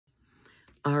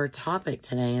Our topic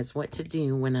today is what to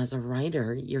do when, as a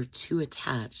writer, you're too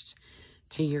attached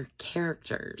to your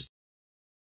characters.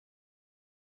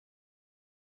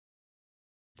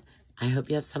 I hope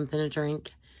you have something to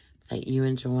drink that you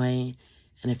enjoy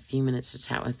and a few minutes to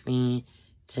chat with me.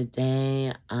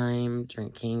 Today, I'm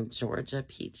drinking Georgia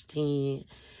peach tea.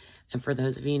 And for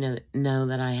those of you know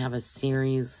that I have a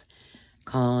series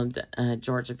called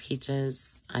Georgia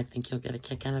Peaches, I think you'll get a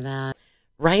kick out of that.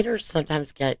 Writers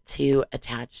sometimes get too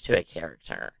attached to a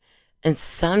character. And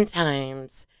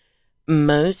sometimes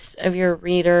most of your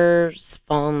readers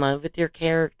fall in love with your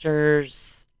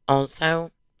characters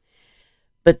also.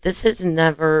 But this is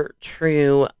never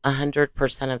true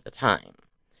 100% of the time.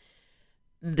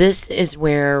 This is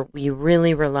where we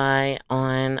really rely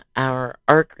on our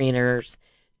ARC readers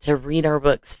to read our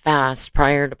books fast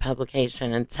prior to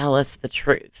publication and tell us the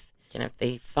truth. And if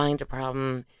they find a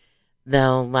problem,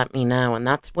 they'll let me know, and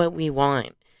that's what we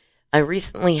want. I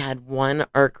recently had one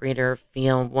ARC reader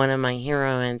feel one of my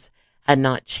heroines had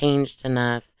not changed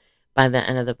enough by the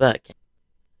end of the book.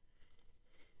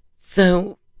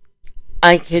 So,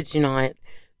 I kid you not,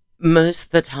 most of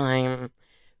the time,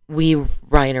 we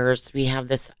writers, we have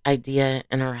this idea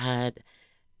in our head,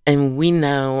 and we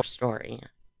know our story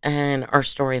and our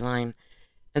storyline.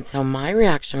 And so my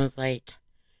reaction was like,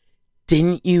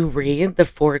 didn't you read the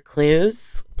 4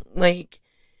 clues? Like,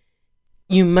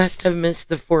 you must have missed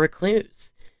the 4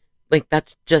 clues. Like,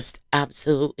 that's just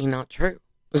absolutely not true.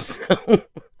 So,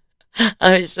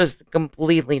 I was just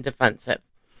completely defensive.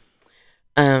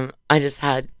 I just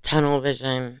had tunnel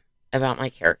vision about my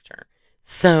character.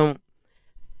 So,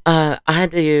 I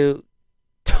had to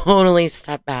totally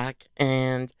step back,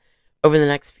 and over the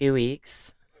next few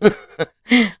weeks,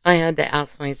 I had to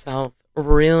ask myself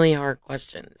really hard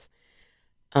questions.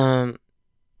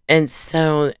 And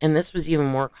this was even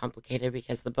more complicated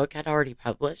because the book had already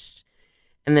published,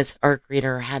 and this ARC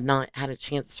reader had not had a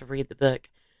chance to read the book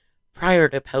prior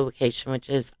to publication, which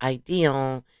is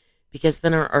ideal because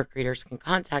then our ARC readers can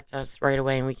contact us right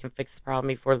away and we can fix the problem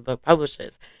before the book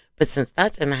publishes. But since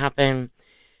that didn't happen,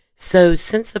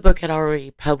 since the book had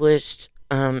already published,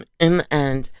 in the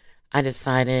end, I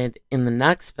decided in the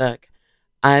next book,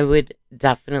 I would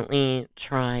definitely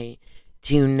try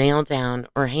to nail down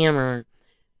or hammer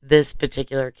this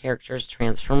particular character's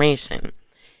transformation.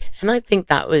 And I think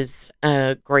that was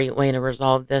a great way to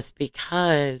resolve this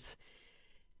because,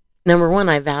 number one,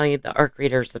 I valued the ARC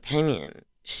reader's opinion.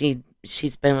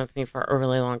 She's been with me for a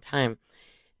really long time,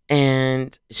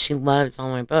 and she loves all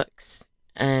my books.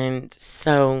 And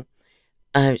so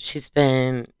she's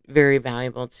been very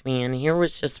valuable to me. And here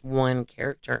was just one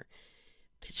character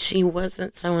that she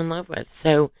wasn't so in love with.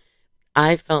 So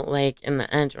I felt like in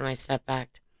the end, when I stepped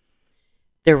back,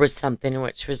 there was something in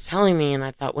what she was telling me. And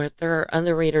I thought, what if there are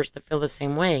other readers that feel the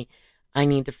same way? I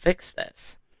need to fix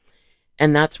this.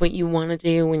 And that's what you want to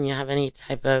do when you have any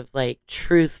type of like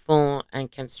truthful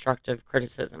and constructive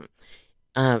criticism,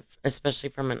 especially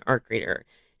from an ARC reader.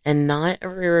 And not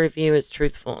every review is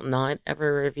truthful. Not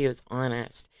every review is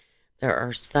honest. There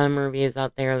are some reviews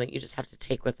out there that you just have to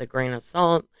take with a grain of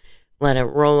salt. Let it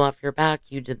roll off your back.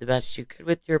 You did the best you could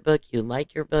with your book. You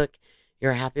like your book.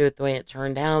 You're happy with the way it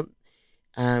turned out.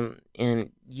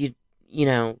 And you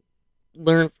know,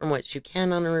 learn from what you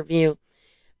can on a review.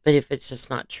 But if it's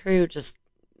just not true, just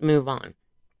move on.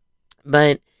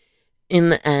 But in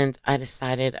the end, I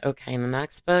decided, okay, in the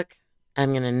next book,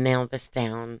 I'm going to nail this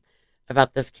down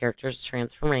about this character's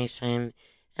transformation.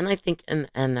 And I think in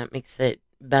the end, that makes it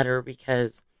better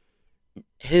because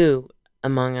who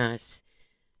among us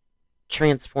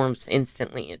transforms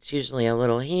instantly? It's usually a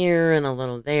little here and a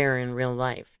little there in real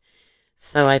life.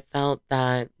 So I felt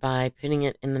that by putting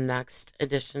it in the next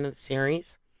edition of the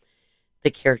series,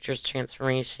 the character's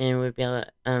transformation would be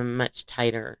much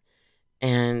tighter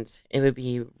and it would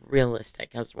be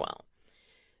realistic as well.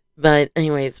 But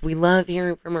anyways, we love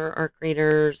hearing from our ARC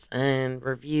readers and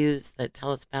reviews that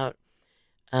tell us about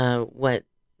what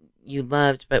you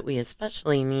loved, but we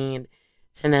especially need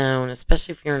to know, and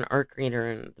especially if you're an ARC reader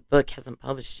and the book hasn't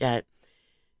published yet,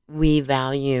 we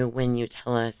value when you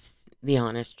tell us the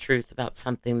honest truth about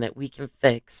something that we can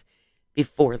fix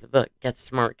before the book gets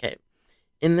to market.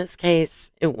 In this case,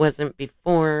 it wasn't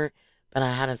before, but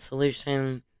I had a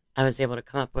solution. I was able to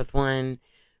come up with one.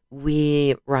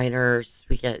 We writers,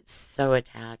 we get so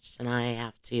attached, and I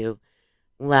have to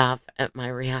laugh at my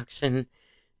reaction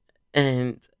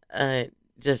and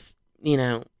just,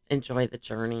 enjoy the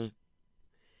journey.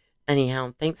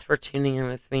 Anyhow, thanks for tuning in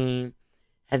with me.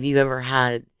 Have you ever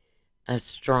had a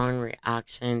strong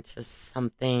reaction to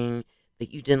something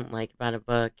that you didn't like about a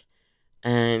book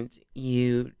and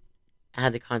you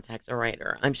had to contact a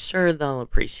writer. I'm sure they'll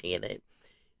appreciate it.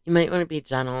 You might want to be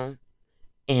gentle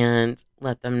and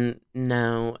let them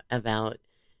know about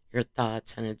your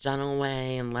thoughts in a gentle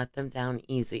way and let them down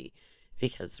easy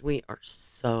because we are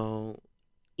so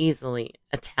easily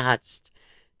attached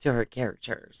to our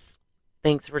characters.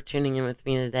 Thanks for tuning in with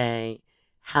me today.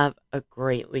 Have a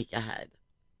great week ahead.